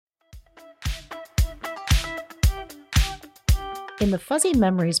In the Fuzzy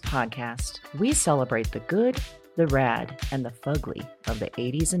Memories podcast, we celebrate the good, the rad, and the fugly of the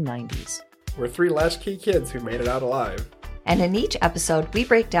 80s and 90s. We're three latchkey kids who made it out alive. And in each episode, we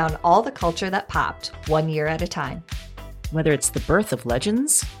break down all the culture that popped, 1 year at a time. Whether it's the birth of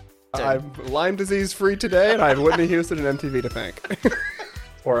legends... I'm Lyme disease free today, and I have Whitney Houston and MTV to thank.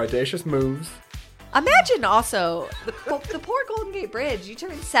 Or audacious moves. Imagine also the poor Golden Gate Bridge. You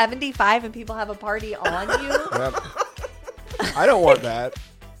turn 75 and people have a party on you. Yep. I don't want that.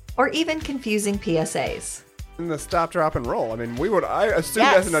 Or even confusing PSAs. And the stop, drop, and roll. I mean, I assumed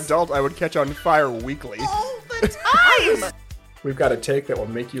as an adult I would catch on fire weekly. All the time! We've got a take that will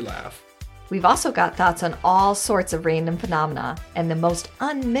make you laugh. We've also got thoughts on all sorts of random phenomena and the most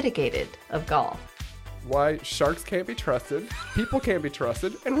unmitigated of golf. Why sharks can't be trusted, people can't be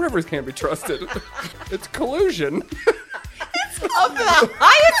trusted, and rivers can't be trusted. It's collusion. It's of the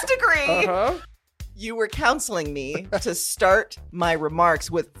highest degree. Uh-huh. You were counseling me to start my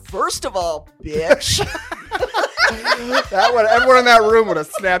remarks with, first of all, bitch. Everyone in that room would have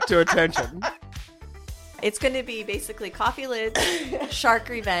snapped to attention. It's going to be basically coffee lids, shark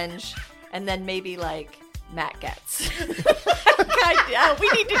revenge, and then maybe like Matt Getz. God, we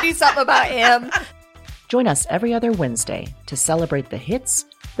need to do something about him. Join us every other Wednesday to celebrate the hits,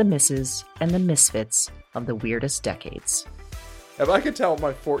 the misses, and the misfits of the weirdest decades. If I could tell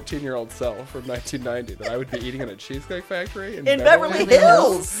my 14-year-old self from 1990 that I would be eating in a Cheesecake Factory in Beverly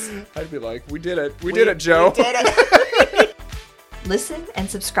Hills, I'd be like, we did it. We did it, Joe. We did it. Listen and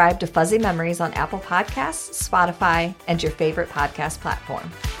subscribe to Fuzzy Memories on Apple Podcasts, Spotify, and your favorite podcast platform.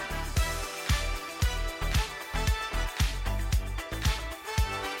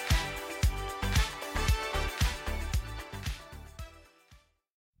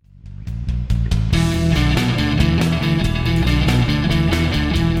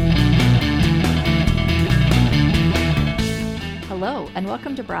 Hello, and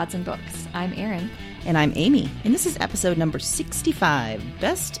welcome to Broads and Books. I'm Erin. And I'm Amy, and this is episode number 65,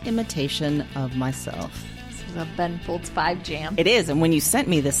 Best Imitation of Myself. This is a Ben Folds 5 jam. It is, and when you sent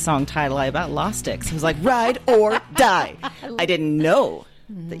me this song title, I about lost it, 'cause I was like, ride or die. I didn't know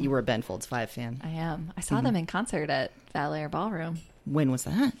that you were a Ben Folds 5 fan. I am. I saw them in concert at Valet Ballroom. When was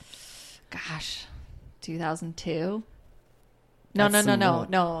that? Gosh, 2002? That's some No.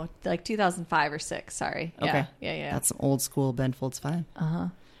 old- Like 2005 or 6, sorry. Okay. Yeah. That's some old school Ben Folds 5. Uh-huh.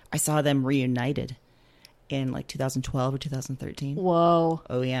 I saw them reunited in like 2012 or 2013. Whoa.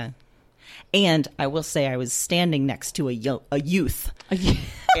 Oh, yeah. And I will say I was standing next to a youth.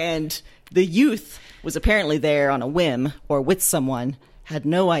 And the youth was apparently there on a whim or with someone, had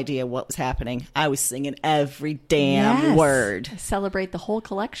no idea what was happening. I was singing every damn word. Celebrate the whole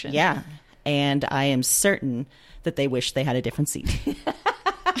collection. Yeah. And I am certain that they wish they had a different seat.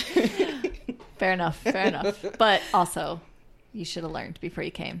 Fair enough. But also, you should have learned before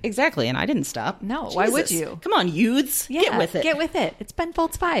you came. Exactly. And I didn't stop. No, why would you? Come on, youths. Yeah, get with it. Get with it. It's Ben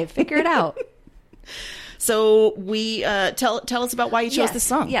Folds 5. Figure it out. So we tell us about why you chose this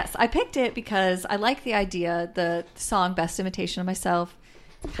song. Yes, I picked it because I like the idea, the song Best Imitation of Myself.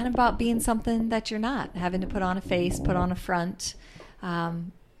 It's kind of about being something that you're not, having to put on a face, put on a front,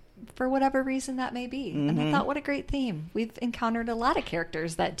 for whatever reason that may be. And I thought, what a great theme. We've encountered a lot of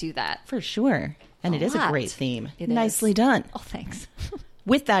characters that do that. For sure. And it is a lot. great theme. It Nicely is. done. Oh, thanks.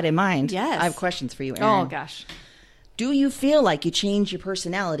 With that in mind, Yes. I have questions for you, Erin. Oh, gosh. Do you feel like you change your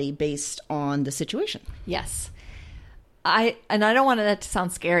personality based on the situation? Yes. I don't want that to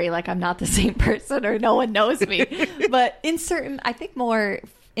sound scary, like I'm not the same person or no one knows me. But I think more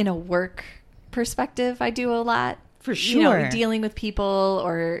in a work perspective, I do a lot. For sure. Dealing with people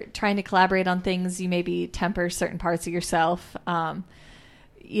or trying to collaborate on things, you maybe temper certain parts of yourself.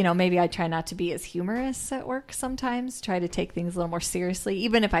 Maybe I try not to be as humorous at work sometimes, try to take things a little more seriously.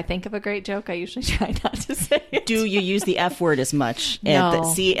 Even if I think of a great joke, I usually try not to say it. Do you use the F word as much?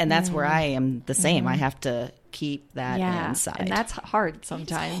 No. And that's where I am the same. I have to keep that inside. And that's hard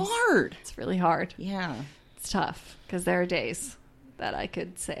sometimes. It's hard. It's really hard. Yeah. It's tough because there are days that I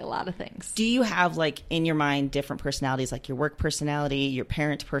could say a lot of things. Do you have, like, in your mind, different personalities, like your work personality, your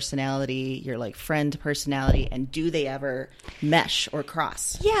parent personality, your, like, friend personality, and do they ever mesh or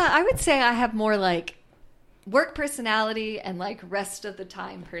cross? Yeah, I would say I have more, like, work personality and, like, rest of the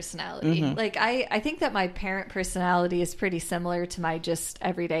time personality. Like, I think that my parent personality is pretty similar to my just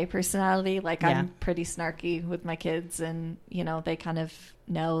everyday personality. Like, I'm pretty snarky with my kids, and, they kind of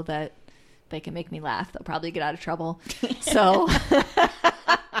know that they can make me laugh. They'll probably get out of trouble. So,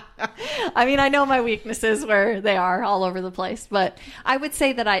 I mean, I know my weaknesses where they are all over the place, but I would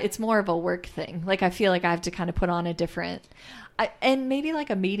say that it's more of a work thing. Like, I feel like I have to kind of put on a different, And maybe like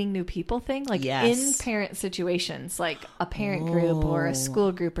a meeting new people thing, like in parent situations, like a parent group or a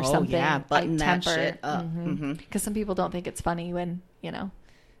school group or something. Yeah, button that temper. shit up. Because some people don't think it's funny when,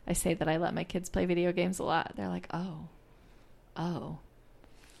 I say that I let my kids play video games a lot. They're like, oh.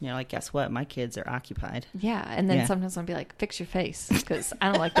 Like, guess what? My kids are occupied. Yeah. And then sometimes I'll be like, fix your face because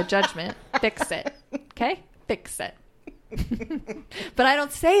I don't like the judgment. Fix it. Okay? Fix it. But I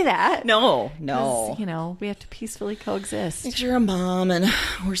don't say that. No. We have to peacefully coexist. You're a mom, and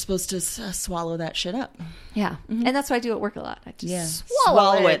we're supposed to swallow that shit up. Yeah. And that's what I do at work a lot. I just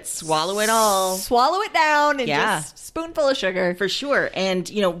swallow it. Swallow it all. Swallow it down and just spoonful of sugar. For sure. And,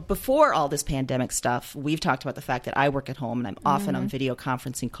 before all this pandemic stuff, we've talked about the fact that I work at home and I'm often on video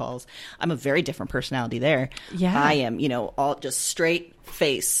conferencing calls. I'm a very different personality there. Yeah. I am, all just straight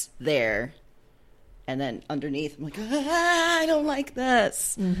face there. And then underneath, I'm like, I don't like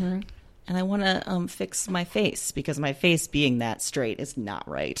this. And I want to fix my face because my face being that straight is not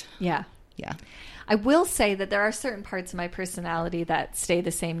right. Yeah. Yeah. I will say that there are certain parts of my personality that stay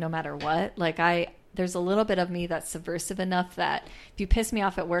the same no matter what. Like there's a little bit of me that's subversive enough that if you piss me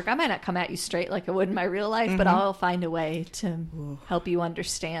off at work, I might not come at you straight like I would in my real life, but I'll find a way to help you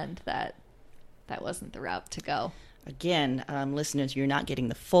understand that wasn't the route to go. Again, listeners, you're not getting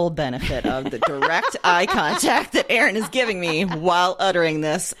the full benefit of the direct eye contact that Erin is giving me while uttering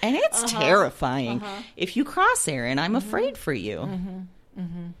this. And it's terrifying. If you cross Erin, I'm afraid for you.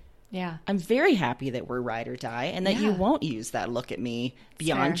 Yeah. I'm very happy that we're ride or die and that you won't use that look at me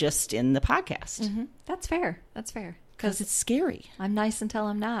beyond just in the podcast. That's fair. That's fair. Because it's scary. I'm nice until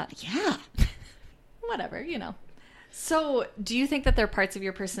I'm not. Yeah. Whatever, So, do you think that there are parts of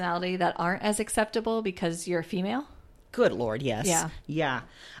your personality that aren't as acceptable because you're a female? Good Lord, yes. Yeah.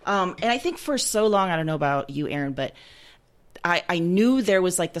 And I think for so long, I don't know about you, Erin, but I knew there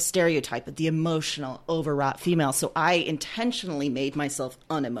was like the stereotype of the emotional, overwrought female. So I intentionally made myself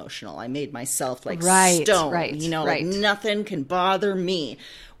unemotional. I made myself like stone. Like nothing can bother me,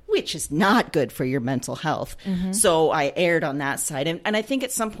 which is not good for your mental health. So I erred on that side. And I think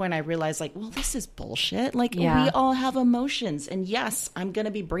at some point I realized, like, well, this is bullshit. Like, we all have emotions. And yes, I'm going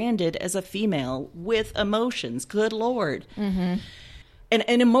to be branded as a female with emotions. Good Lord. And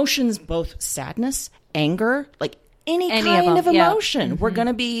emotions, both sadness, anger, like any kind of emotion. We're going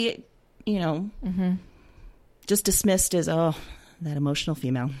to be, just dismissed as, that emotional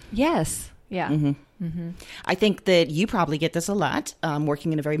female. Yes. Yeah. I think that you probably get this a lot,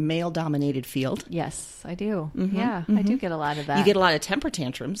 working in a very male-dominated field. Yes, I do. Yeah, I do get a lot of that. You get a lot of temper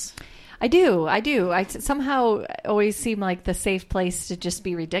tantrums. I do. I somehow always seem like the safe place to just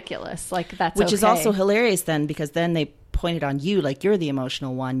be ridiculous. Like Which is also hilarious then, because then they point it on you, like you're the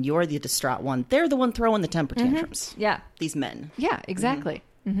emotional one, you're the distraught one. They're the one throwing the temper tantrums. Yeah. These men. Yeah, exactly.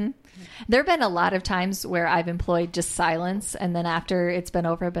 There have been a lot of times where I've employed just silence, and then after it's been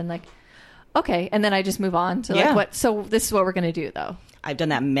over, I've been like, okay, and then I just move on to like what. So this is what we're going to do, though. I've done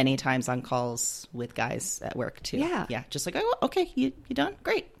that many times on calls with guys at work too. Yeah. Just like, oh, okay, you done?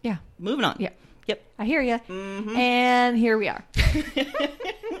 Great. Yeah, moving on. Yeah, yep. I hear you. And here we are.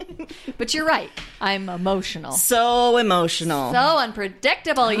 But you're right. I'm emotional. So emotional. So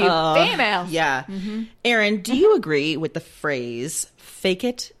unpredictable. You female. Yeah. Erin, do you agree with the phrase "fake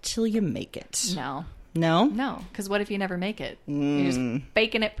it till you make it"? No. No, because what if you never make it? You're just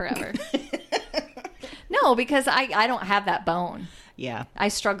faking it forever. No, because I don't have that bone. Yeah. I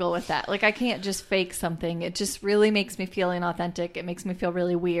struggle with that. Like, I can't just fake something. It just really makes me feel inauthentic. It makes me feel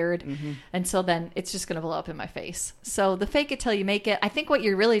really weird. And so then it's just going to blow up in my face. So the fake it till you make it, I think what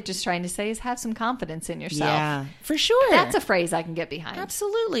you're really just trying to say is have some confidence in yourself. Yeah, for sure. That's a phrase I can get behind.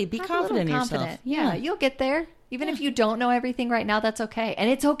 Absolutely. Be confident in yourself. Yeah, you'll get there. Even if you don't know everything right now, that's okay. And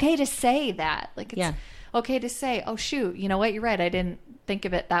it's okay to say that. Like, it's okay to say, oh, shoot, you know what? You're right. I didn't think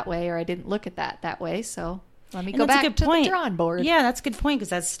of it that way, or I didn't look at that way. So let me go back to the drawing board. Yeah, that's a good point, because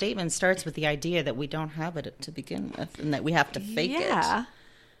that statement starts with the idea that we don't have it to begin with and that we have to fake it.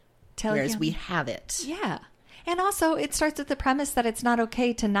 Whereas we have it. Yeah. And also, it starts with the premise that it's not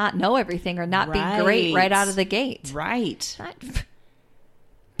okay to not know everything or not be great right out of the gate. Right.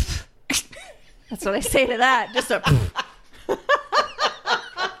 That's what I say to that. Just a...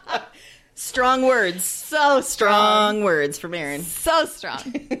 Strong words. So strong words from Erin. So strong.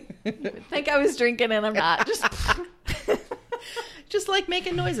 You would think I was drinking and I'm not. Just like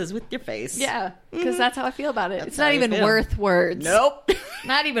making noises with your face. Yeah, because that's how I feel about it. It's not even worth words. Nope.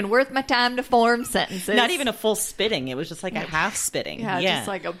 Not even worth my time to form sentences. Not even a full spitting. It was just like a half spitting. Yeah, just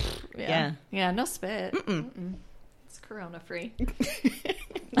like a... Yeah, no spit. It's Corona free.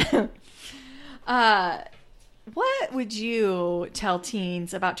 What would you tell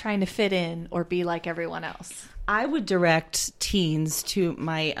teens about trying to fit in or be like everyone else? I would direct teens to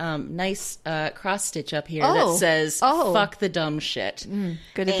my nice cross stitch up here that says, fuck the dumb shit.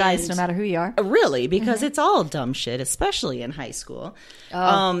 Good advice, no matter who you are. Really, because it's all dumb shit, especially in high school.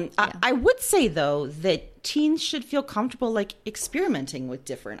 I would say, though, that teens should feel comfortable, like, experimenting with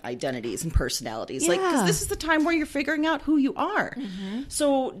different identities and personalities. Like, because this is the time where you're figuring out who you are.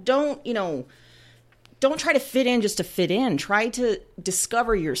 So don't try to fit in just to fit in. Try to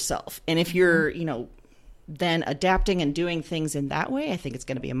discover yourself. And if you're, then adapting and doing things in that way, I think it's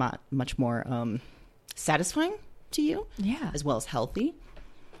going to be much more satisfying to you. Yeah. As well as healthy.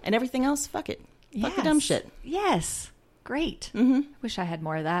 And everything else, fuck it. Fuck the dumb shit. Yes. Great. Wish I had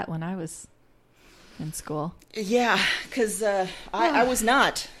more of that when I was in school. Yeah, because I was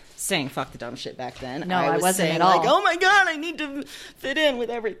not saying fuck the dumb shit back then. No, I wasn't saying, at all. Like, oh my God, I need to fit in with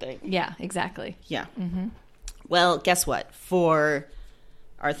everything. Yeah, exactly. Yeah. Well, guess what? For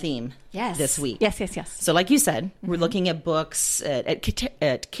our theme this week. Yes. So like you said, we're looking at books,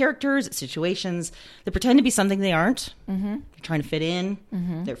 at characters, at situations that pretend to be something they aren't. They're trying to fit in.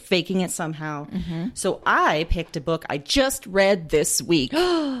 They're faking it somehow. So I picked a book I just read this week.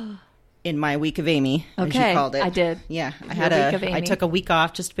 In my week of Amy, as you called it. I did. Yeah. I took a week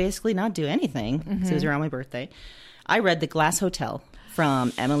off just to basically not do anything because it was around my birthday. I read The Glass Hotel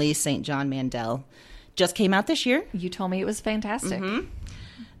from Emily St. John Mandel. Just came out this year. You told me it was fantastic.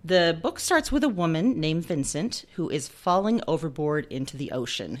 The book starts with a woman named Vincent who is falling overboard into the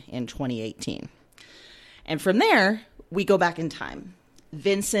ocean in 2018. And from there, we go back in time.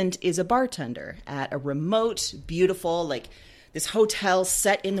 Vincent is a bartender at a remote, beautiful, like this hotel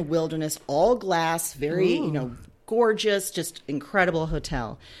set in the wilderness, all glass, very, gorgeous, just incredible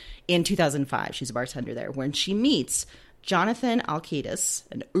hotel. In 2005, she's a bartender there when she meets Jonathan Alkaitis,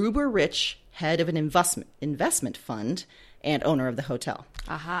 an uber-rich head of an investment fund and owner of the hotel.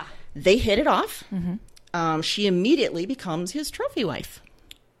 Aha. They hit it off. She immediately becomes his trophy wife.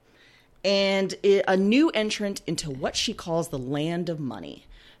 And a new entrant into what she calls the land of money.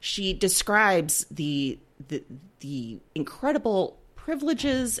 She describes the incredible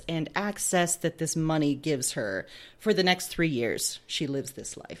privileges and access that this money gives her for the next 3 years she lives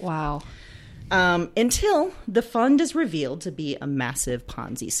this life. Wow. Until the fund is revealed to be a massive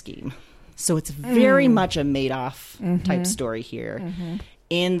Ponzi scheme. So it's very much a Madoff type story here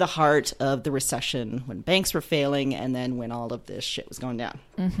in the heart of the recession when banks were failing and then when all of this shit was going down.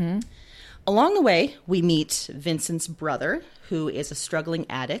 Along the way, we meet Vincent's brother, who is a struggling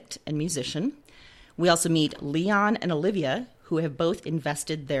addict and musician. We also meet Leon and Olivia, who have both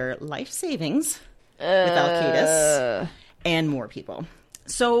invested their life savings with Alkaitis and more people.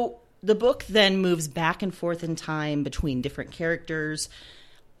 So the book then moves back and forth in time between different characters,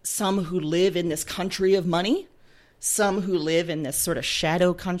 some who live in this country of money, some who live in this sort of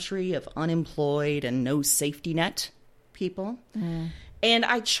shadow country of unemployed and no safety net people. And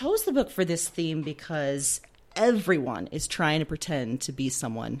I chose the book for this theme because everyone is trying to pretend to be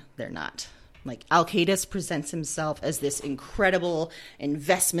someone they're not. Like, Alkaitis presents himself as this incredible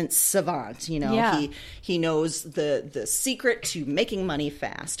investment savant. He knows the secret to making money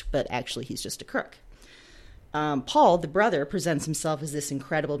fast, but actually he's just a crook. Paul, the brother, presents himself as this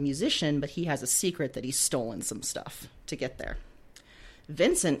incredible musician, but he has a secret that he's stolen some stuff to get there.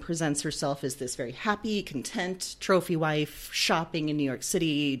 Vincent presents herself as this very happy, content trophy wife, shopping in New York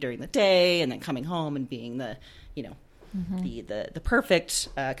City during the day, and then coming home and being the perfect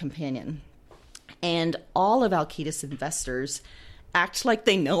companion. And all of Alkaitis' investors act like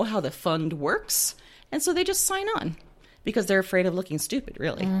they know how the fund works, and so they just sign on because they're afraid of looking stupid,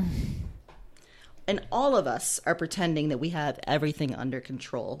 really. And all of us are pretending that we have everything under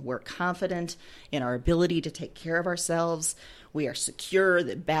control. We're confident in our ability to take care of ourselves. We are secure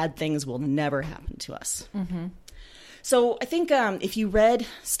that bad things will never happen to us. So I think if you read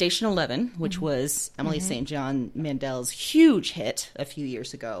Station 11, which was Emily St. John Mandel's huge hit a few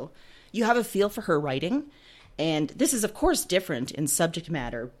years ago, you have a feel for her writing. And this is, of course, different in subject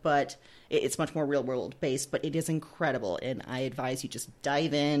matter, but it's much more real-world based, but it is incredible. And I advise you just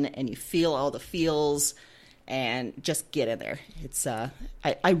dive in and you feel all the feels and just get in there. It's I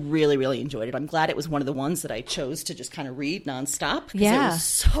really, really enjoyed it. I'm glad it was one of the ones that I chose to just kind of read nonstop because it was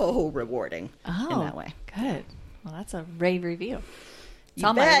so rewarding in that way. Good. Well, that's a rave review. It's You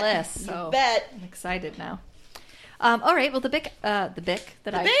on bet. my list, so You bet. I'm excited now. All right. Well, the Bic.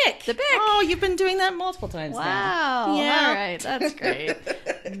 Oh, you've been doing that multiple times now. Wow. Yeah. All right. That's great.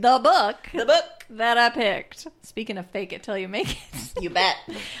 The book that I picked. Speaking of fake it till you make it. You bet.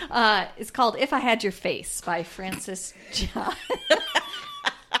 It's called If I Had Your Face by Frances John.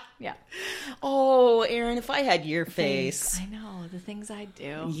 Yeah. Oh, Erin, if I had your face. I know, the things I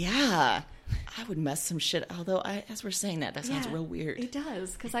do. Yeah. I would mess some shit. Although, as we're saying that sounds real weird. It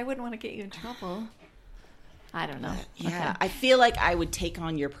does, because I wouldn't want to get you in trouble. I don't know. Yeah. Okay. I feel like I would take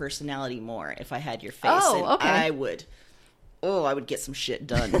on your personality more if I had your face. Oh, and okay. I would get some shit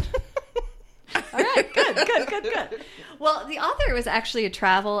done. All right, good. Well, the author was actually a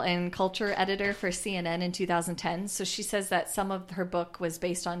travel and culture editor for CNN in 2010. So she says that some of her book was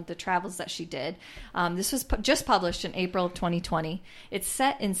based on the travels that she did. This was just published in April of 2020. It's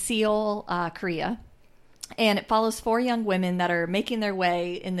set in Seoul, Korea. And it follows 4 young women that are making their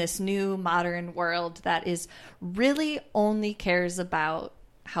way in this new modern world that is really only cares about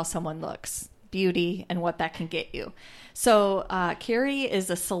how someone looks, beauty, and what that can get you. So Carrie is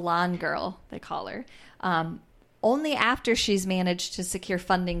a salon girl, they call her, only after she's managed to secure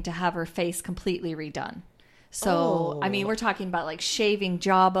funding to have her face completely redone. So, I mean, we're talking about like shaving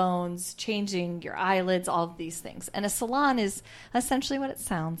jawbones, changing your eyelids, all of these things. And a salon is essentially what it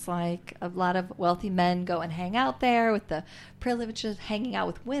sounds like. A lot of wealthy men go and hang out there with the privilege of hanging out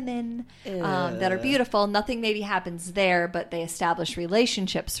with women that are beautiful. Nothing maybe happens there, but they establish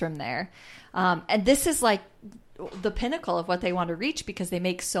relationships from there. And this is like the pinnacle of what they want to reach because they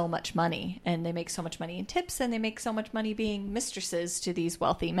make so much money, and they make so much money in tips, and they make so much money being mistresses to these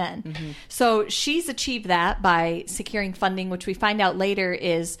wealthy men. Mm-hmm. So she's achieved that by securing funding, which we find out later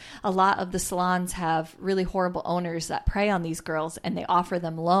is a lot of the salons have really horrible owners that prey on these girls, and they offer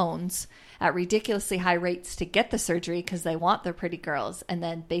them loans at ridiculously high rates to get the surgery because they want their pretty girls, and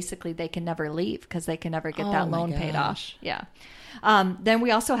then basically they can never leave because they can never get that loan paid off. Yeah. Then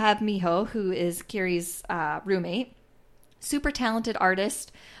we also have Miho, who is Kiri's roommate. Super talented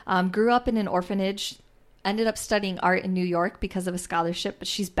artist. Grew up in an orphanage. Ended up studying art in New York because of a scholarship, but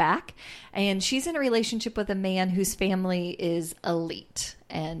she's back. And she's in a relationship with a man whose family is elite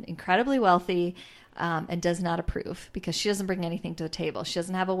and incredibly wealthy, and does not approve because she doesn't bring anything to the table. She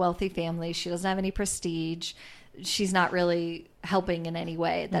doesn't have a wealthy family. She doesn't have any prestige. She's not really helping in any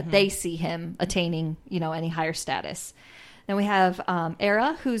way that they see him attaining, any higher status. Then we have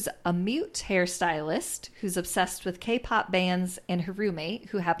Era, who's a mute hairstylist who's obsessed with K-pop bands, and her roommate,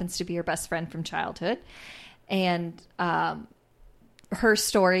 who happens to be her best friend from childhood. And her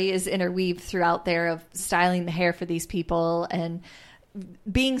story is interweaved throughout there of styling the hair for these people and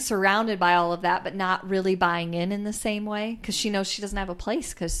being surrounded by all of that, but not really buying in the same way because she knows she doesn't have a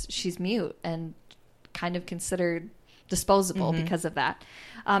place because she's mute and kind of considered disposable because of that.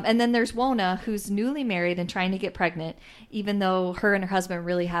 And then there's Wona, who's newly married and trying to get pregnant, even though her and her husband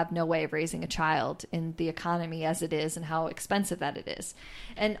really have no way of raising a child in the economy as it is and how expensive that it is.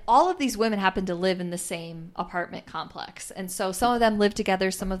 And all of these women happen to live in the same apartment complex. And so some of them live together,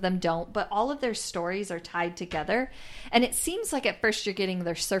 some of them don't, but all of their stories are tied together. And it seems like at first you're getting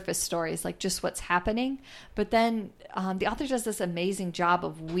their surface stories, like just what's happening. But then the author does this amazing job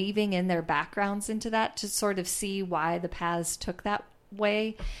of weaving in their backgrounds into that to sort of see why the paths took that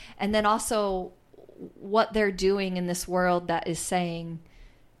way, and then also what they're doing in this world that is saying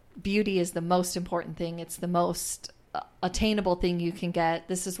beauty is the most important thing. It's the most attainable thing you can get.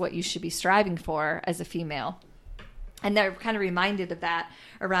 This is what you should be striving for as a female. And they're kind of reminded of that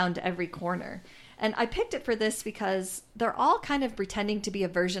around every corner. And I picked it for this because they're all kind of pretending to be a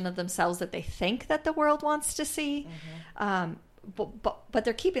version of themselves that they think that the world wants to see. But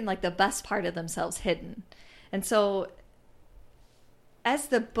they're keeping like the best part of themselves hidden. And so as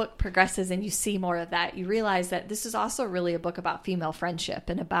the book progresses and you see more of that, you realize that this is also really a book about female friendship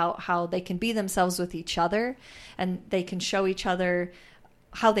and about how they can be themselves with each other, and they can show each other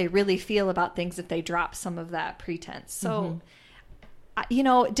how they really feel about things if they drop some of that pretense. So,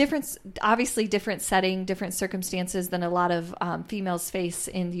 obviously different setting, different circumstances than a lot of females face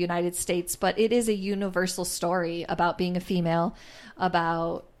in the United States, but it is a universal story about being a female,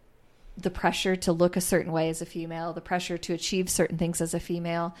 about the pressure to look a certain way as a female, the pressure to achieve certain things as a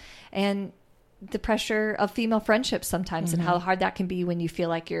female, and the pressure of female friendships sometimes and how hard that can be when you feel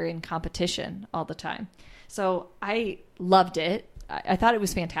like you're in competition all the time. So I loved it. I thought it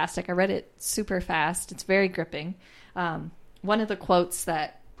was fantastic. I read it super fast. It's very gripping. One of the quotes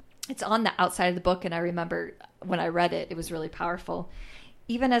that it's on the outside of the book, and I remember when I read it, it was really powerful.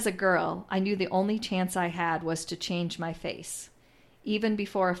 Even as a girl, I knew the only chance I had was to change my face, even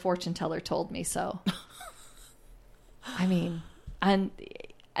before a fortune teller told me so. I mean, and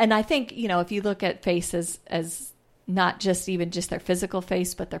I think, if you look at faces as not just even just their physical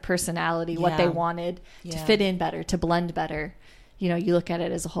face, but their personality, what they wanted to fit in better, to blend better, you look at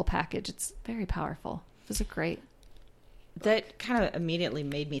it as a whole package. It's very powerful. It was great. That kind of immediately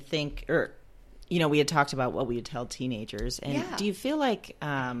made me think, or we had talked about what we would tell teenagers. And do you feel like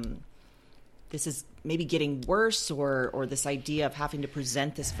this is maybe getting worse, or this idea of having to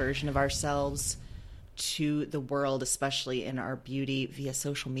present this version of ourselves to the world, especially in our beauty via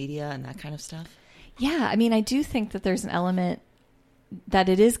social media and that kind of stuff? Yeah, I mean, I do think that there's an element that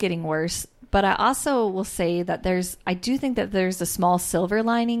it is getting worse, but I also will say that I do think that there's a small silver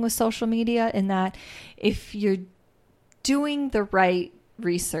lining with social media, in that if you're doing the right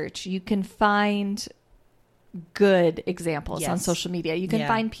research, you can find good examples on social media. You can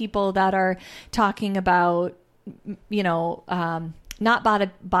find people that are talking about, not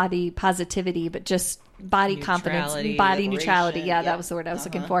body positivity, but just body confidence, body neutrality. Yeah, that was the word I was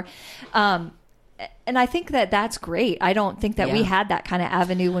looking for. And I think that that's great. I don't think that we had that kind of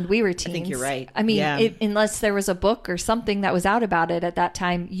avenue when we were teens. I think you're right. I mean, unless there was a book or something that was out about it at that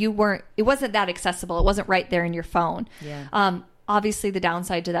time, it wasn't that accessible. It wasn't right there in your phone. Yeah. Obviously, the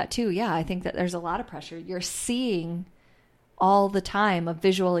downside to that too. Yeah, I think that there's a lot of pressure. You're seeing all the time a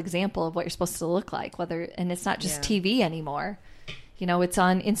visual example of what you're supposed to look like, and it's not just TV anymore. It's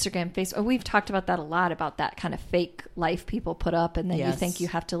on Instagram, Facebook. We've talked about that a lot, about that kind of fake life people put up, and then you think you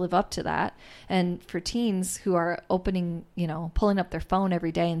have to live up to that. And for teens who are pulling up their phone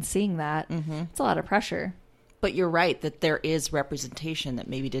every day and seeing that, it's a lot of pressure. But you're right that there is representation that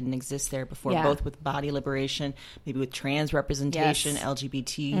maybe didn't exist there before, both with body liberation, maybe with trans representation,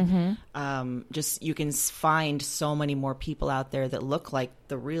 LGBT. Just you can find so many more people out there that look like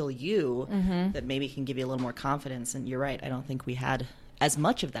the real you that maybe can give you a little more confidence. And you're right. I don't think we had as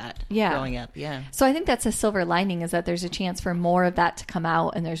much of that growing up. Yeah. So I think that's a silver lining, is that there's a chance for more of that to come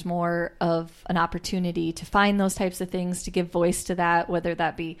out, and there's more of an opportunity to find those types of things, to give voice to that, whether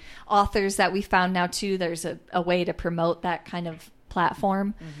that be authors that we found now too. There's a way to promote that kind of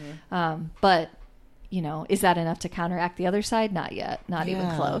platform. But, is that enough to counteract the other side? Not yet. Not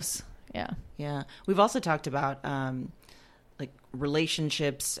even close. Yeah. Yeah. We've also talked about like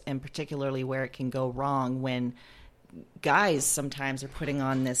relationships, and particularly where it can go wrong when guys sometimes are putting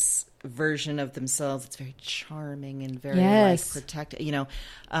on this version of themselves. It's very charming and very protective,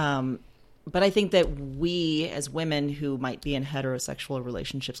 but I think that we as women who might be in heterosexual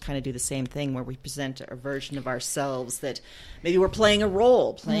relationships kind of do the same thing, where we present a version of ourselves that maybe we're playing a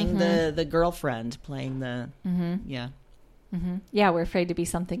role, playing the girlfriend, playing the we're afraid to be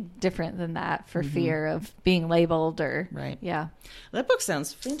something different than that for fear of being labeled or That book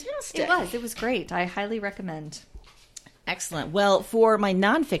sounds fantastic. It was great. I highly recommend. Excellent. Well, for my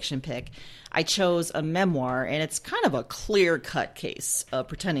nonfiction pick, I chose a memoir, and it's kind of a clear-cut case of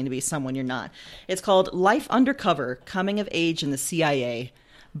pretending to be someone you're not. It's called Life Undercover, Coming of Age in the CIA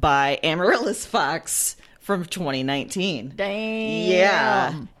by Amaryllis Fox from 2019. Damn.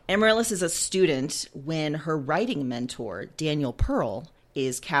 Yeah. Amaryllis is a student when her writing mentor, Daniel Pearl,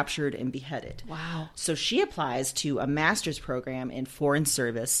 is captured and beheaded. Wow. So she applies to a master's program in foreign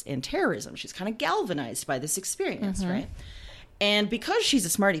service and terrorism. She's kind of galvanized by this experience, right? And because she's a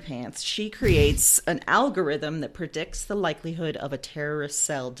smarty pants, she creates an algorithm that predicts the likelihood of a terrorist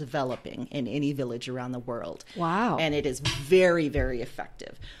cell developing in any village around the world. Wow. And it is very, very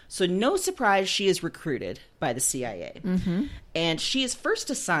effective. So no surprise, she is recruited by the CIA. And she is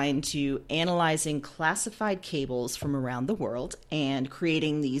first assigned to analyzing classified cables from around the world and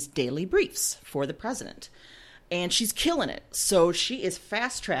creating these daily briefs for the president. And she's killing it. So she is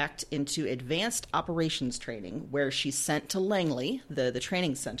fast-tracked into advanced operations training, where she's sent to Langley, the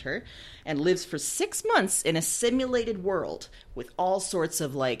training center, and lives for 6 months in a simulated world with all sorts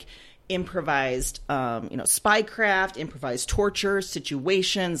of, like, improvised, spycraft, improvised torture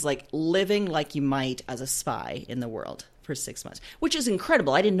situations, like living like you might as a spy in the world for 6 months, which is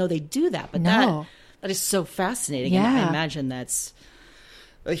incredible. I didn't know they do that, but that is so fascinating. Yeah. And I imagine that's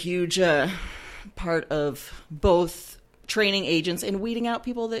a huge part of both training agents and weeding out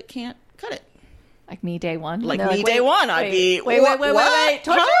people that can't cut it. Like me day one. Like me day one. I'd be, wait.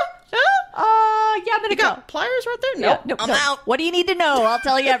 Torture? Yeah, I'm gonna go. Got pliers right there? Nope. No, I'm out. What do you need to know? I'll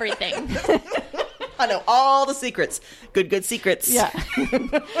tell you everything. I know all the secrets. Good secrets. Yeah.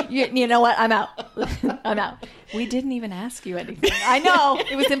 You know what? I'm out. I'm out. We didn't even ask you anything. I know.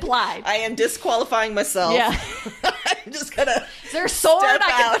 It was implied. I am disqualifying myself. Yeah. I'm just gonna. Is there a sword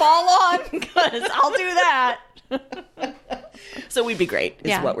I can fall on? Because I'll do that. So we'd be great,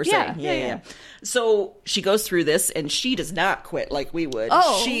 is what we're saying. Yeah. So she goes through this, and she does not quit like we would.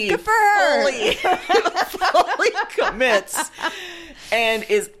 Oh, she good for her. fully commits and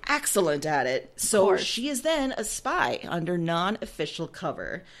is excellent at it. So she is then a spy under non-official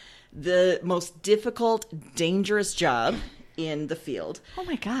cover. The most difficult, dangerous job in the field. Oh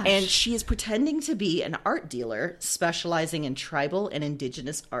my gosh. And she is pretending to be an art dealer specializing in tribal and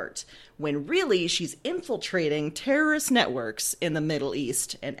indigenous art, when really she's infiltrating terrorist networks in the Middle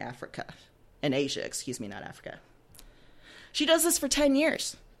East and Africa. And Asia, not Africa. She does this for 10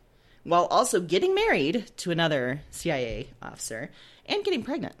 years, while also getting married to another CIA officer and getting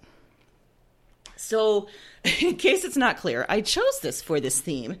pregnant. So, in case it's not clear, I chose this for this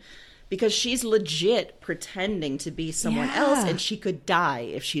theme because she's legit pretending to be someone else, and she could die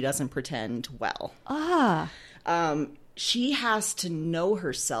if she doesn't pretend well. She has to know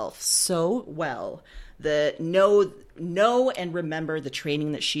herself so well, know and remember the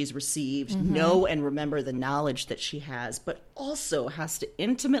training that she's received, know and remember the knowledge that she has, but also has to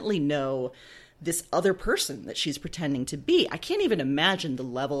intimately know this other person that she's pretending to be. I can't even imagine the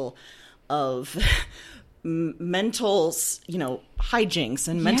level of mental, hijinks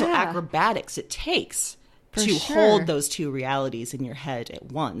and mental acrobatics it takes to hold those two realities in your head at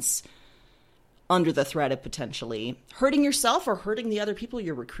once, under the threat of potentially hurting yourself or hurting the other people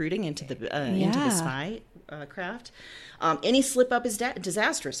you're recruiting into the spy craft. Any slip up is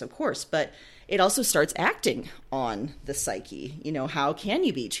disastrous, of course, but it also starts acting on the psyche. How can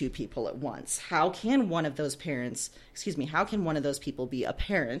you be two people at once? How can one of those people be a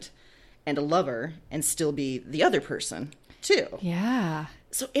parent and a lover and still be the other person too? Yeah.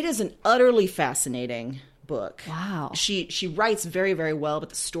 So it is an utterly fascinating book. Wow. She writes very, very well, but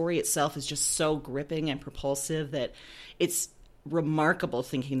the story itself is just so gripping and propulsive that it's remarkable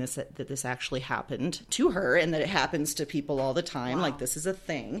thinking that this actually happened to her, and that it happens to people all the time. Wow. Like, this is a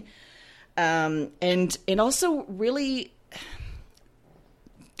thing. And it also really,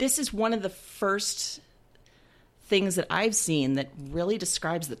 this is one of the first things that I've seen that really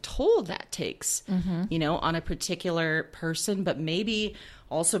describes the toll that takes, on a particular person, but maybe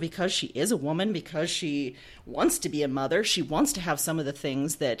also because she is a woman, because she wants to be a mother, she wants to have some of the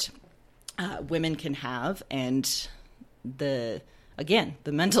things that women can have, and the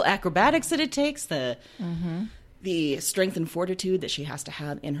mental acrobatics that it takes, the strength and fortitude that she has to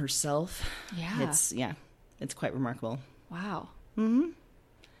have in herself. It's quite remarkable. Wow.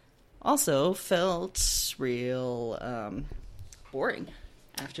 Also felt real boring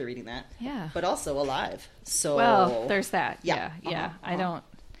after reading that. Yeah. But also alive. So, well, there's that. Yeah.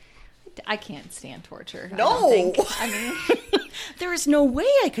 I can't stand torture. No. I mean, there is no way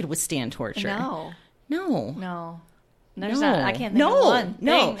I could withstand torture. No. There's not. I can't think of one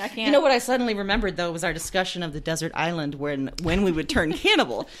thing. I can't. You know what I suddenly remembered, though, was our discussion of the desert island when we would turn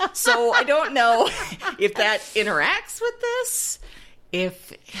cannibal. So I don't know if that interacts with this.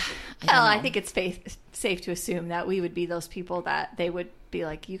 I think it's safe to assume that we would be those people that they would be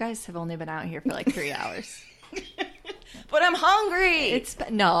like, you guys have only been out here for like 3 hours. But I'm hungry. It's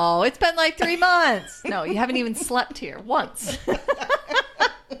been like 3 months. No, you haven't even slept here once.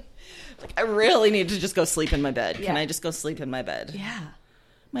 I really need to just go sleep in my bed. Yeah. Can I just go sleep in my bed? Yeah.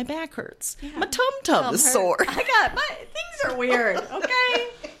 My back hurts. Yeah. My tum-tum is sore. Things are weird, okay?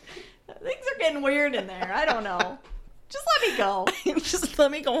 Things are getting weird in there. I don't know. Just let me go. Just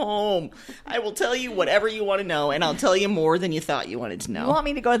let me go home. I will tell you whatever you want to know, and I'll tell you more than you thought you wanted to know. You want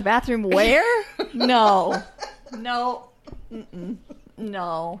me to go to the bathroom where? No. Mm-mm.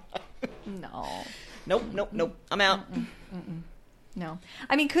 No. Nope. I'm out. No.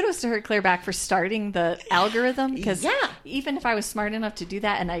 I mean, kudos to her, Clearback, for starting the algorithm, because even if I was smart enough to do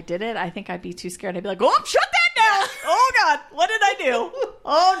that and I did it, I think I'd be too scared. I'd be like, oh, shut that down. Oh, God. What did I do?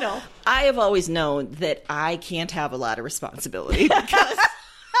 Oh, no. I have always known that I can't have a lot of responsibility because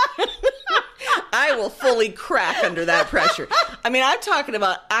I will fully crack under that pressure. I mean, I'm talking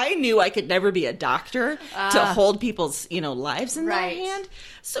about, I knew I could never be a doctor to hold people's, lives in my hand.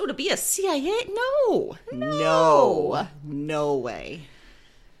 So to be a CIA, no way.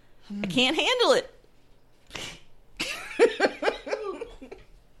 I can't handle it.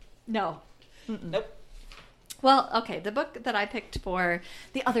 No. Nope. Well, okay, the book that I picked for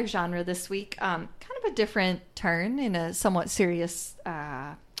the other genre this week, kind of a different turn in a somewhat serious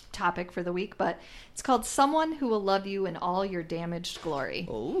topic for the week, but it's called Someone Who Will Love You in All Your Damaged Glory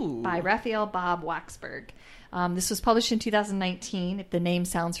by Raphael Bob Waxberg. This was published in 2019. If the name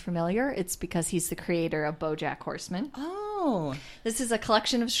sounds familiar, it's because he's the creator of BoJack Horseman. Oh. This is a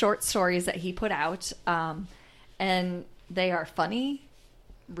collection of short stories that he put out, and they are funny,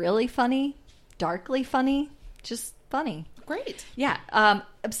 really funny, darkly funny, just funny. Great. Yeah.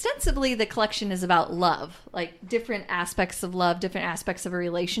 Ostensibly, the collection is about love, like different aspects of love, different aspects of a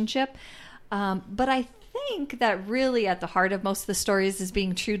relationship. But I think that really at the heart of most of the stories is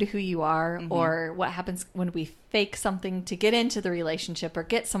being true to who you are, or what happens when we fake something to get into the relationship or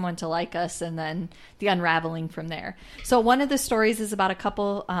get someone to like us, and then the unraveling from there. So one of the stories is about a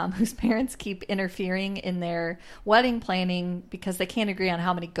couple whose parents keep interfering in their wedding planning because they can't agree on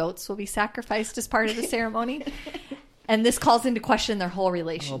how many goats will be sacrificed as part of the ceremony. And this calls into question their whole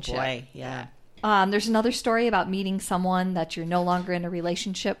relationship. Oh, boy. Yeah. There's another story about meeting someone that you're no longer in a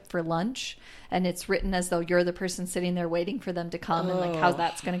relationship for lunch, and it's written as though you're the person sitting there waiting for them to come, and like how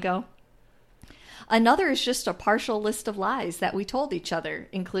that's going to go. Another is just a partial list of lies that we told each other,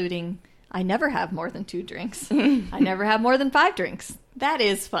 including, I never have more than 2 drinks. I never have more than 5 drinks. That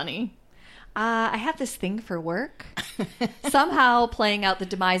is funny. I have this thing for work. Somehow playing out the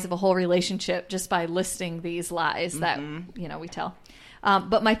demise of a whole relationship just by listing these lies that, we tell.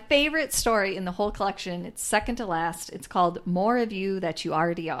 But my favorite story in the whole collection, it's second to last. It's called More of You That You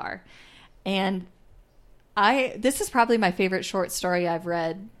Already Are. And this is probably my favorite short story I've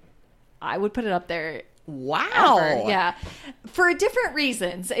read. I would put it up there. Wow. Ever. Yeah. For different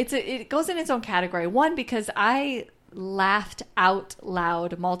reasons. It goes in its own category. One, because I laughed out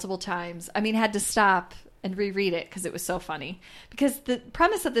loud multiple times. I mean, had to stop and reread it because it was so funny. Because the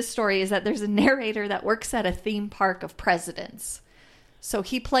premise of this story is that there's a narrator that works at a theme park of presidents. So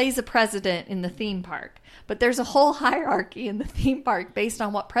he plays a president in the theme park. But there's a whole hierarchy in the theme park based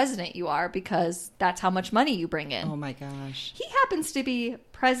on what president you are, because that's how much money you bring in. Oh, my gosh. He happens to be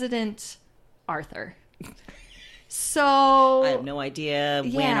President Arthur. So I have no idea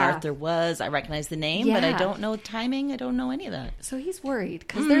when Arthur was. I recognize the name, but I don't know timing. I don't know any of that. So he's worried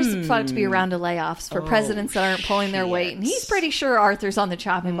because there's about to be a round of layoffs for presidents that aren't pulling their weight. And he's pretty sure Arthur's on the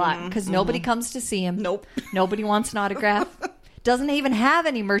chopping block because nobody comes to see him. Nope. Nobody wants an autograph. Doesn't even have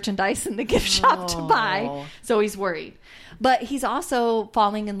any merchandise in the gift shop to buy. So he's worried. But he's also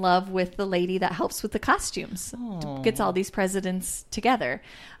falling in love with the lady that helps with the costumes. Gets all these presidents together.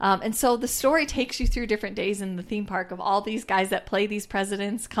 And so the story takes you through different days in the theme park of all these guys that play these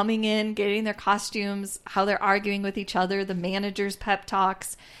presidents coming in, getting their costumes, how they're arguing with each other, the manager's pep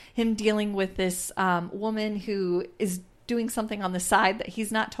talks, him dealing with this woman who is doing something on the side that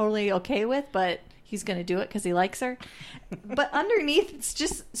he's not totally okay with, but he's going to do it because he likes her. But underneath, it's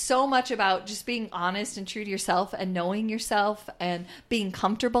just so much about just being honest and true to yourself and knowing yourself and being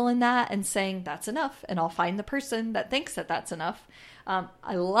comfortable in that and saying that's enough. And I'll find the person that thinks that that's enough.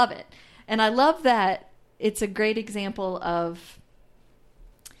 I love it. And I love that it's a great example of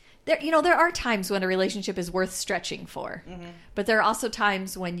there are times when a relationship is worth stretching for, but there are also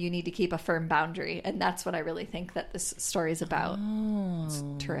times when you need to keep a firm boundary. And that's what I really think that this story is about. It's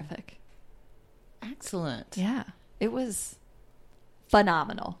terrific. Excellent. Yeah. It was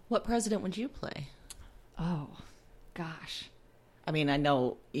phenomenal. What president would you play? Oh, gosh. I mean, I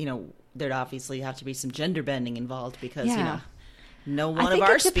know, there'd obviously have to be some gender bending involved because, no one of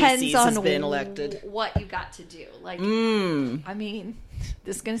our species has been elected. What you got to do. Like, I mean,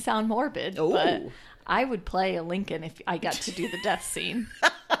 this is going to sound morbid, but I would play a Lincoln if I got to do the death scene.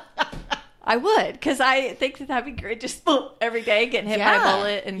 I would, because I think that'd be great. Just every day getting hit by a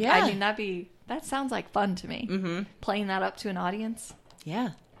bullet. And I mean, that sounds like fun to me. Playing that up to an audience. Yeah.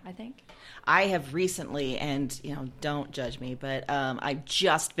 I think. I have recently, and don't judge me, but I've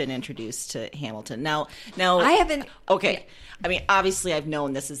just been introduced to Hamilton. Now I haven't. Okay, Yeah. I mean, obviously, I've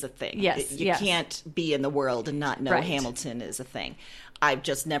known this is a thing. Yes, you can't be in the world and not know Hamilton is a thing. I've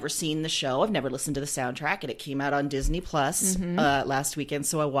just never seen the show. I've never listened to the soundtrack, and it came out on Disney Plus last weekend,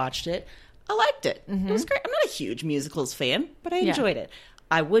 so I watched it. I liked it. It was great. I'm not a huge musicals fan, but I enjoyed it.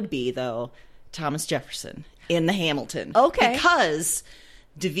 I would be, though, Thomas Jefferson in the Hamilton. Okay. Because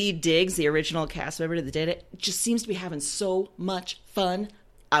Daveed Diggs, the original cast member that did it, just seems to be having so much fun.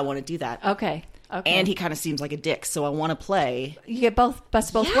 I want to do that. Okay. And he kind of seems like a dick, so I want to play. You get best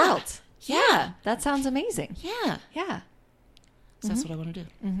of both worlds. Yeah. That sounds amazing. Yeah. Yeah. So that's what I want to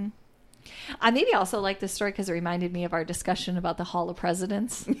do. I maybe also like this story because it reminded me of our discussion about the Hall of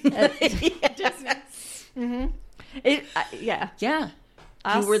Presidents at Disney. Yeah.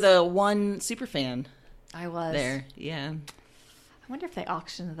 You were the one super fan I was there. Yeah. I wonder if they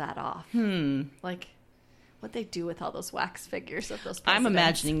auctioned that off. Like, what they do with all those wax figures of those presidents. I'm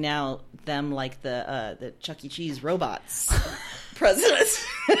imagining now them like the Chuck E. Cheese robots presidents.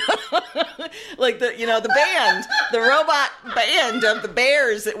 Like the band, the robot band of the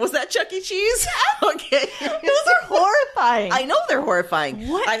Bears. Was that Chuck E. Cheese? Okay. Those are horrifying. I know they're horrifying.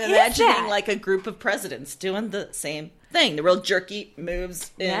 What I'm is imagining that? like a group of presidents doing the same thing. The real jerky moves.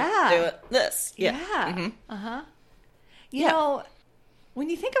 Do this. Yeah. You know, when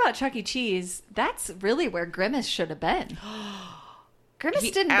you think about Chuck E. Cheese, that's really where Grimace should have been. Grimace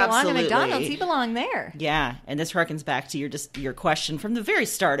He didn't belong at absolutely- McDonald's. He belonged there. Yeah, and this harkens back to your question from the very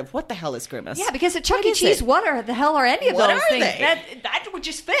start of what the hell is Grimace? Yeah, because at Chuck What E. is Cheese, it? what are the hell are any of What those are things? they? That would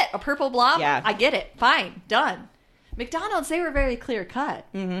just fit. A purple blob? Yeah. I get it. Fine. Done. McDonald's, they were very clear cut.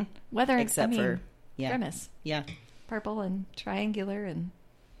 Mm-hmm. Whether, Except for Grimace. Yeah. Purple and triangular and...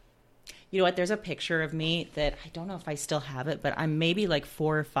 You know what? There's a picture of me that I don't know if I still have it, but I'm maybe like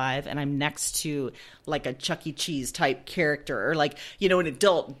 4 or 5, and I'm next to like a Chuck E. Cheese type character, or like, an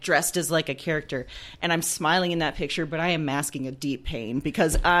adult dressed as like a character. And I'm smiling in that picture, but I am masking a deep pain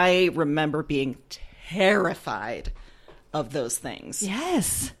because I remember being terrified of those things.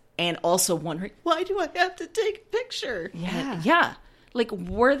 Yes. And also wondering, why do I have to take a picture? Yeah. Yeah. Like,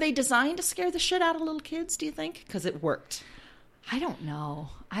 were they designed to scare the shit out of little kids, do you think? Because it worked. I don't know.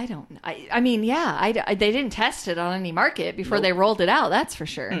 I mean, yeah, they didn't test it on any market before they rolled it out. That's for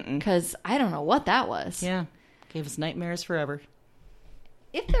sure. Because I don't know what that was. Yeah. Gave us nightmares forever.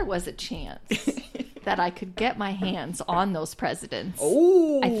 If there was a chance that I could get my hands on those presidents,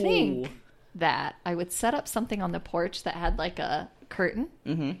 Oh. I think that I would set up something on the porch that had like a curtain.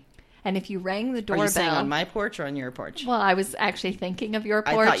 Mm-hmm. And if you rang the Are doorbell... you saying on my porch or on your porch? Well, I was actually thinking of your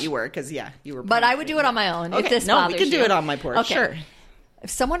porch. I thought you were, because, you were. But I would do it on my own Okay. if this No, we bothers can do you. it on my porch. Okay. Sure. If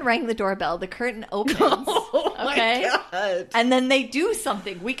someone rang the doorbell, the curtain opens. Oh, okay? my God. And then they do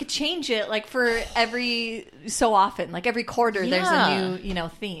something. We could change it like for every so often. Like every quarter there's a new,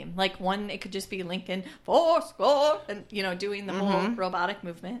 theme. Like one, it could just be Lincoln, fourscore, and, doing the whole robotic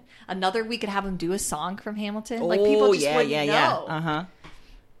movement. Another, we could have them do a song from Hamilton. Like people just wouldn't know. Uh-huh.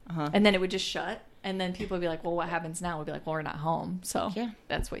 And then it would just shut. And then people would be like, well, what happens now? We'd be like, well, we're not home. So Yeah.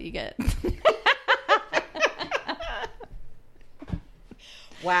 that's what you get.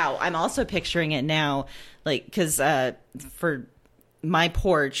 Wow. I'm also picturing it now, like, because for my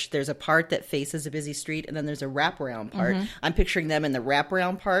porch, there's a part that faces a busy street, and then there's a wraparound part. I'm picturing them in the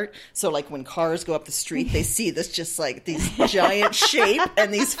wraparound part. So, like, when cars go up the street, they see this just, like, these giant shape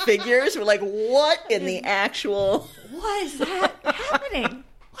and these figures. We're like, what in the actual... What is that happening?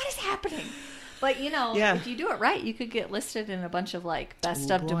 What is happening? But, if you do it right, you could get listed in a bunch of, like,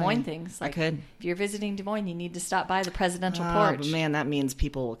 best of Des Moines things. Like, I could. If you're visiting Des Moines, you need to stop by the presidential Oh, porch. but man, that means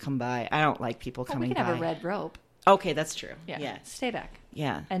people will come by. I don't like people Well, coming we can by. have a red rope. Okay, that's true. Yeah. Yeah. Stay back.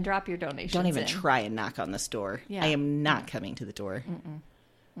 Yeah. And drop your donations Don't even in. try and knock on this door. Yeah. I am not coming to the door.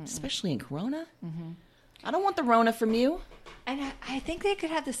 Especially in Corona. I don't want the Rona from you. And I think they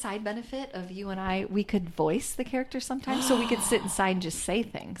could have the side benefit of you and I. We could voice the character sometimes, so we could sit inside and just say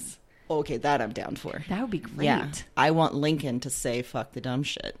things. Okay, that I'm down for. That would be great. Yeah. I want Lincoln to say fuck the dumb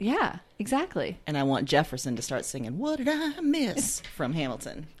shit. Yeah, exactly. And I want Jefferson to start singing What Did I Miss from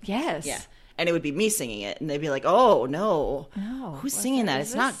Hamilton. Yes. Yeah. And it would be me singing it. And they'd be like, oh, no. No. Who's singing that?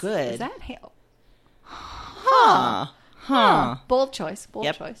 It's not good. Is that Huh. Bold choice. Bold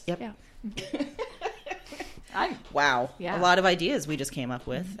Yep, choice. yep. Yeah. Wow. Yeah. A lot of ideas we just came up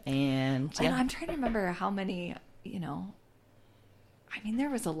with. And And I'm trying to remember how many, there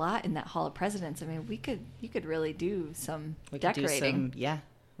was a lot in that Hall of Presidents. I mean, you could really do some we could do decorating. yeah,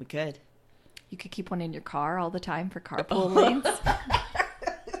 we could. You could keep one in your car all the time for carpool lanes.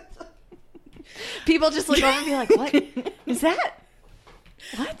 People just look over and be like, what is that?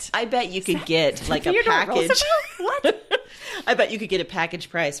 What? I bet you could get like a Theodore package. Roosevelt? What? I bet you could get a package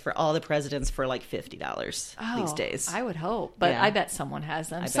price for all the presidents for like $50 these days. I would hope, but Yeah. I bet someone has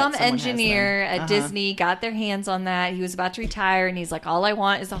them. I bet Some someone has engineer them. at Disney got their hands on that. He was about to retire, and he's like, all I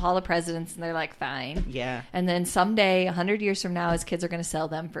want is the Hall of Presidents. And they're like, fine. Yeah. And then someday, 100 years from now, his kids are going to sell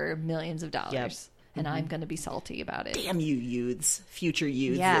them for millions of dollars. Yep. And I'm going to be salty about it. Damn you youths, future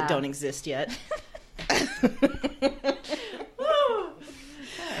youths Yeah. that don't exist yet.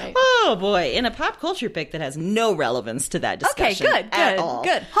 Oh boy, in a pop culture pick that has no relevance to that Okay, discussion good. at all.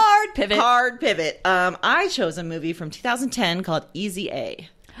 Hard pivot. Hard pivot. I chose a movie from 2010 called Easy A.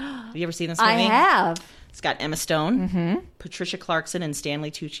 Have you ever seen this movie? I have. It's got Emma Stone, Patricia Clarkson, and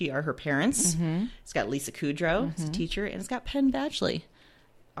Stanley Tucci are her parents. It's got Lisa Kudrow as a teacher, and it's got Penn Badgley,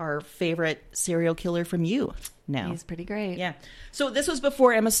 our favorite serial killer from You now. He's pretty great. Yeah. So this was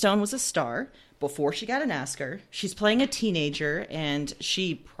before Emma Stone was a star, before she got an Oscar. She's playing a teenager, and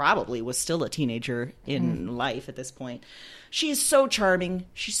she probably was still a teenager in life at this point. She is so charming.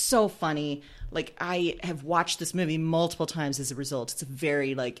 She's so funny. Like, I have watched this movie multiple times as a result. It's a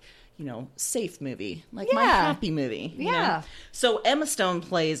very, like, safe movie. Like my Yeah. happy movie. you know? Yeah. So Emma Stone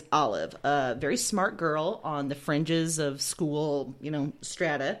plays Olive, a very smart girl on the fringes of school,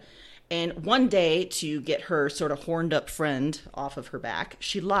 strata. And one day, to get her sort of horned up friend off of her back,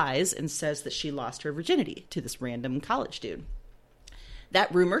 she lies and says that she lost her virginity to this random college dude.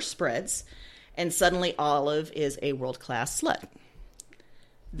 That rumor spreads, and suddenly Olive is a world-class slut.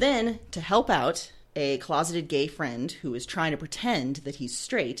 Then, to help out a closeted gay friend who is trying to pretend that he's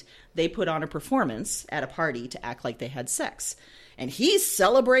straight, they put on a performance at a party to act like they had sex. And he's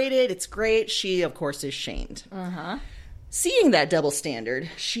celebrated. It's great. She, of course, is shamed. Seeing that double standard,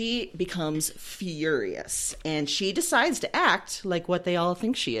 she becomes furious. And she decides to act like what they all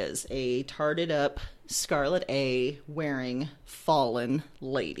think she is, a tarted up Scarlet A wearing fallen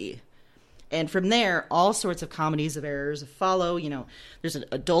lady. And from there, all sorts of comedies of errors follow. You know, there's an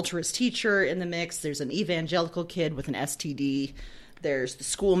adulterous teacher in the mix. There's an evangelical kid with an STD. There's the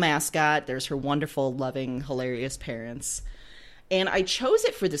school mascot. There's her wonderful, loving, hilarious parents. And I chose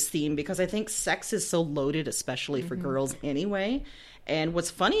it for this theme because I think sex is so loaded, especially for girls anyway. And what's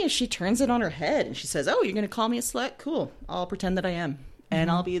funny is she turns it on her head and she says, oh, you're going to call me a slut? Cool. I'll pretend that I am.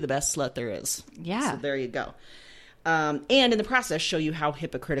 And I'll be the best slut there is. Yeah. So there you go. And in the process, show you how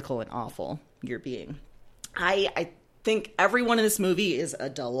hypocritical and awful you're being. I think everyone in this movie is a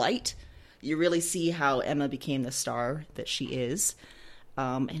delight. You really see how Emma became the star that she is.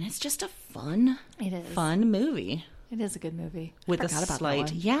 And it's just a fun movie. It is a good movie. With a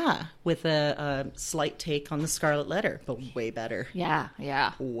slight take on the Scarlet Letter, but way better. Yeah.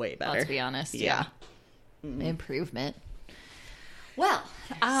 Way better. Let's be honest. Yeah. Improvement. Well,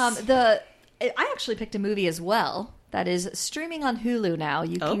 I actually picked a movie as well that is streaming on Hulu now.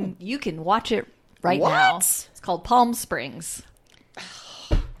 You can watch it right now. It's called Palm Springs.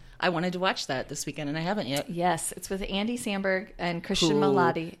 I wanted to watch that this weekend and I haven't yet. Yes, it's with Andy Samberg and Christian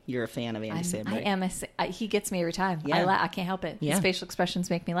Milioti. You're a fan of Andy Samberg. I am. He gets me every time. Yeah. I can't help it. Yeah. His facial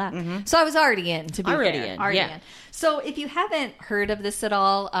expressions make me laugh. So I was already in, to be fair. Already in. So if you haven't heard of this at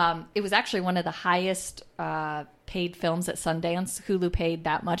all, it was actually one of the highest paid films at Sundance. Hulu paid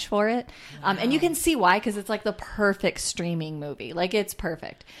that much for it. And you can see why, because it's like the perfect streaming movie. Like, it's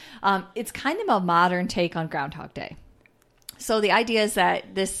perfect. It's kind of a modern take on Groundhog Day. So the idea is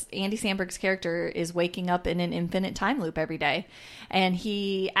that this Andy Samberg's character is waking up in an infinite time loop every day. And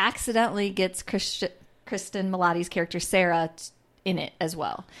he accidentally gets Kristen Milioti's character, Sarah, in it as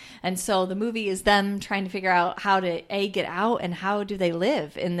well. And so the movie is them trying to figure out how to, get out and how do they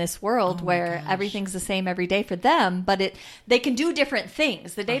live in this world where everything's the same every day for them, but they can do different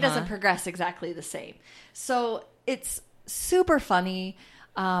things. The day doesn't progress exactly the same. So it's super funny.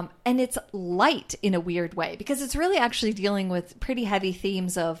 And it's light in a weird way because it's really actually dealing with pretty heavy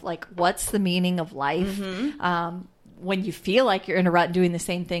themes of like, what's the meaning of life? When you feel like you're in a rut doing the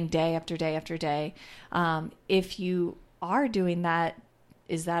same thing day after day after day. If you are doing that,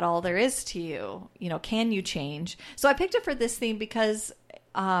 is that all there is to you? You know, can you change? So I picked it for this theme because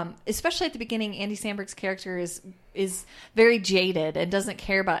especially at the beginning, Andy Samberg's character is very jaded and doesn't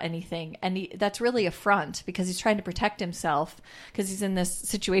care about anything. And that's really a front because he's trying to protect himself because he's in this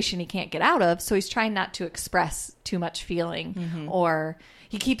situation he can't get out of. So he's trying not to express too much feeling or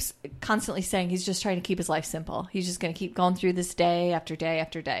he keeps constantly saying he's just trying to keep his life simple. He's just going to keep going through this day after day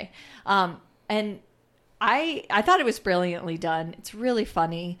after day. And I thought it was brilliantly done. It's really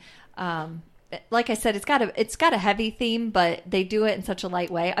funny. Like I said, it's got a heavy theme, but they do it in such a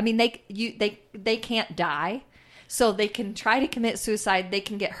light way. I mean, they can't die, so they can try to commit suicide. They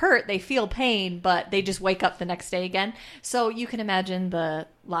can get hurt. They feel pain, but they just wake up the next day again. So you can imagine the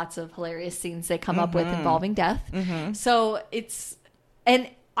lots of hilarious scenes they come up with involving death. So and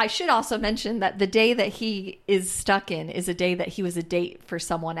I should also mention that the day that he is stuck in is a day that he was a date for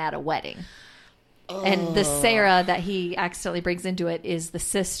someone at a wedding. And the Sarah that he accidentally brings into it is the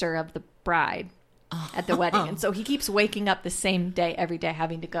sister of the bride at the wedding. And so he keeps waking up the same day every day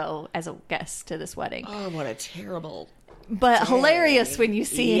having to go as a guest to this wedding. Oh, what a terrible But day. hilarious when you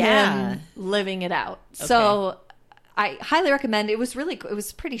see him living it out. Okay. So I highly recommend it. It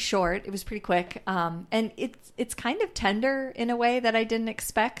was pretty short. It was pretty quick. And it's kind of tender in a way that I didn't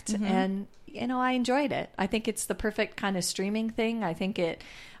expect. And, I enjoyed it. I think it's the perfect kind of streaming thing. I think it...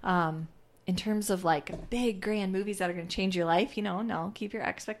 in terms of like big grand movies that are going to change your life, no, keep your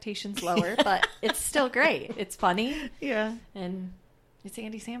expectations lower, but it's still great. It's funny. Yeah. And it's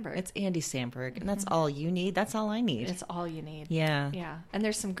Andy Samberg. It's Andy Samberg. And that's all you need. That's all I need. It's all you need. Yeah. Yeah. And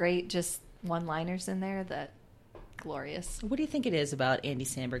there's some great just one-liners in there that glorious. What do you think it is about Andy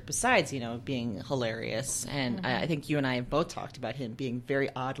Samberg besides, being hilarious? And I think you and I have both talked about him being very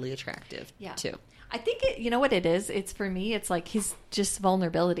oddly attractive too. I think what it is? It's for me, it's like his just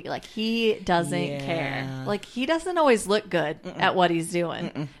vulnerability. Like he doesn't care. Like he doesn't always look good at what he's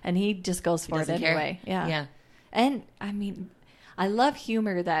doing. And he just goes for it anyway. Care. Yeah. And I mean, I love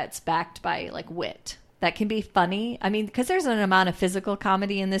humor that's backed by like wit. That can be funny. I mean, because there's an amount of physical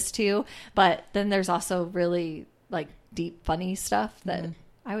comedy in this too. But then there's also really like deep, funny stuff that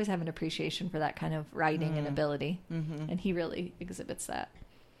I always have an appreciation for that kind of writing and ability. And he really exhibits that.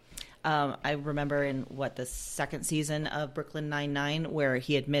 I remember in the second season of Brooklyn Nine-Nine where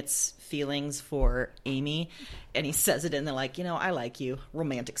he admits feelings for Amy, and he says it in the I like you,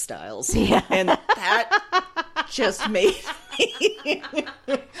 romantic styles. Yeah. And that just made me.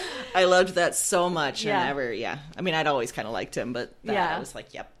 I loved that so much. Yeah. I mean, I'd always kind of liked him, but I was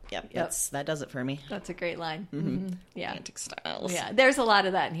like, yep. That does it for me. That's a great line. Mm-hmm. Yeah. Romantic styles. Yeah. There's a lot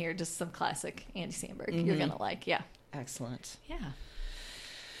of that in here. Just some classic Andy Samberg you're going to like. Yeah. Excellent. Yeah.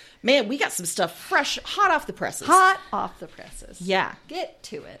 Man, we got some stuff fresh, hot off the presses. Hot off the presses. Yeah. Get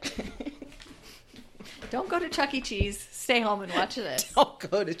to it. Don't go to Chuck E. Cheese. Stay home and watch this. Don't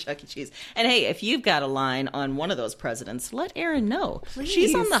go to Chuck E. Cheese. And hey, if you've got a line on one of those presidents, let Erin know. Please.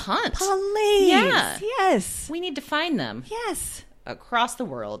 She's on the hunt. Please. Yeah. Yes. We need to find them. Yes. Across the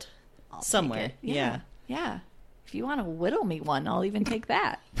world. I'll somewhere. take it. Yeah. Yeah. If you want to whittle me one, I'll even take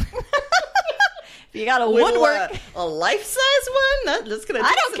that. If you got a woodwork. A life-size one? That's gonna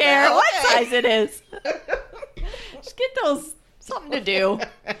I don't care what Okay. size it is. Just get those something to do.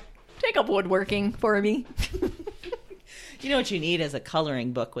 Take up woodworking for me. You know what you need is a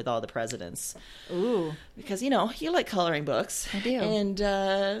coloring book with all the presidents. Ooh. Because, you like coloring books. I do.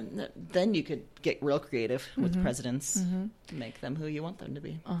 And then you could get real creative with the presidents. Make them who you want them to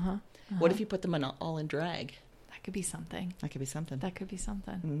be. What if you put them all in drag? That could be something. That could be something. That could be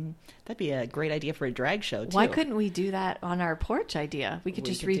something. That'd be a great idea for a drag show, too. Why couldn't we do that on our porch idea? We could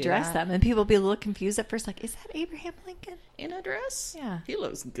just do redress that. them, and people would be a little confused at first, like, is that Abraham Lincoln? In a dress? Yeah. He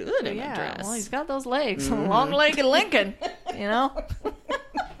looks good in Yeah, a dress. well, he's got those legs. Long-legged Lincoln,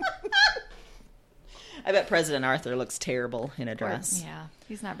 I bet President Arthur looks terrible in a dress. Yeah,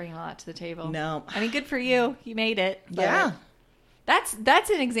 he's not bringing a lot to the table. No. I mean, good for you. You made it. but Yeah. That's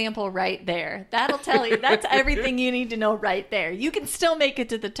an example right there. That'll tell you. That's everything you need to know right there. You can still make it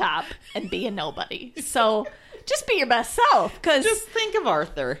to the top and be a nobody. So just be your best self. Because Just think of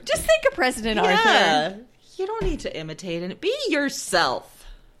Arthur. just think of President Arthur. Yeah. You don't need to imitate it. Be yourself.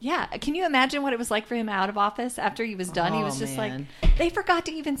 Yeah. Can you imagine what it was like for him out of office after he was done? He Oh, was just man. like, they forgot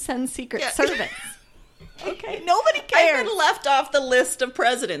to even send Secret Yeah. Service. Okay. Nobody cares. I've been left off the list of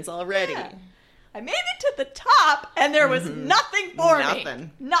presidents already. Yeah. I made it to the top, and there was nothing for me.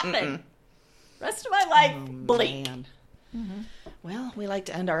 Nothing. Nothing. Rest of my life, bleak. Man. Well, we like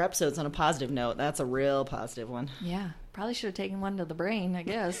to end our episodes on a positive note. That's a real positive one. Yeah. Probably should have taken one to the brain, I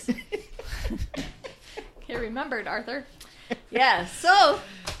guess. Okay, remembered, Arthur. Yeah, so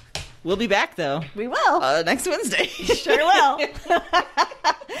We'll be back, though, we will. next Wednesday. Sure will.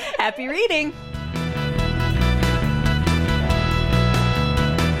 Happy reading.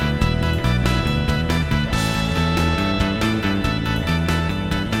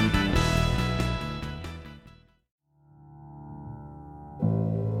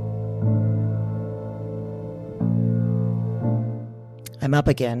 I'm up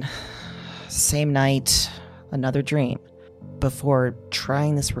again. Same night, another dream. Before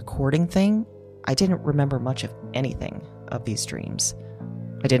trying this recording thing, I didn't remember much of anything of these dreams.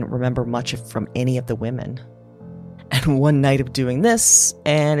 I didn't remember much from any of the women. And one night of doing this,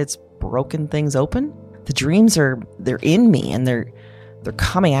 and it's broken things open. The dreams they're in me, and they're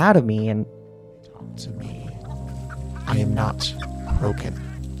coming out of me, and To me, I am not broken.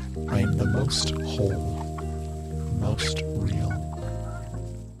 I am the most whole, most real.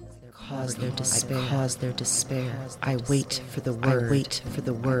 cause their despair. I wait for the word. Witch.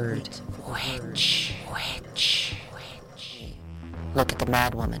 Look at the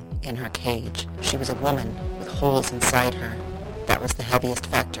mad woman in her cage. She was a woman with holes inside her. That was the heaviest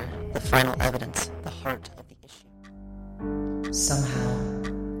factor, the final evidence, the heart of the issue. Somehow,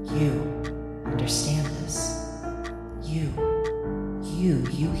 you understand this. You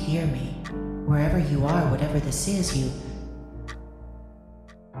hear me. Wherever you are, whatever this is, you...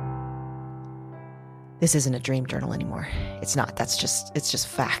 This isn't a dream journal anymore. It's not. It's just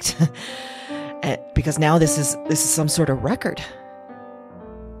fact. Because now this is some sort of record.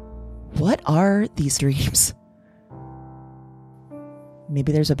 What are these dreams?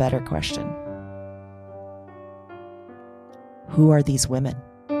 Maybe there's a better question. Who are these women?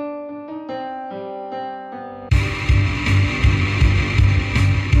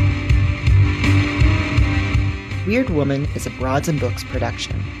 Weird Woman is a Broads and Books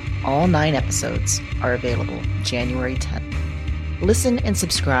production. All 9 episodes are available January 10th. Listen and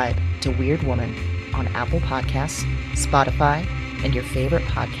subscribe to Weird Woman on Apple Podcasts, Spotify, and your favorite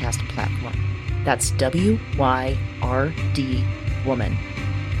podcast platform. That's WYRD Woman,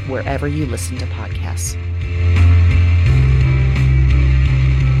 wherever you listen to podcasts.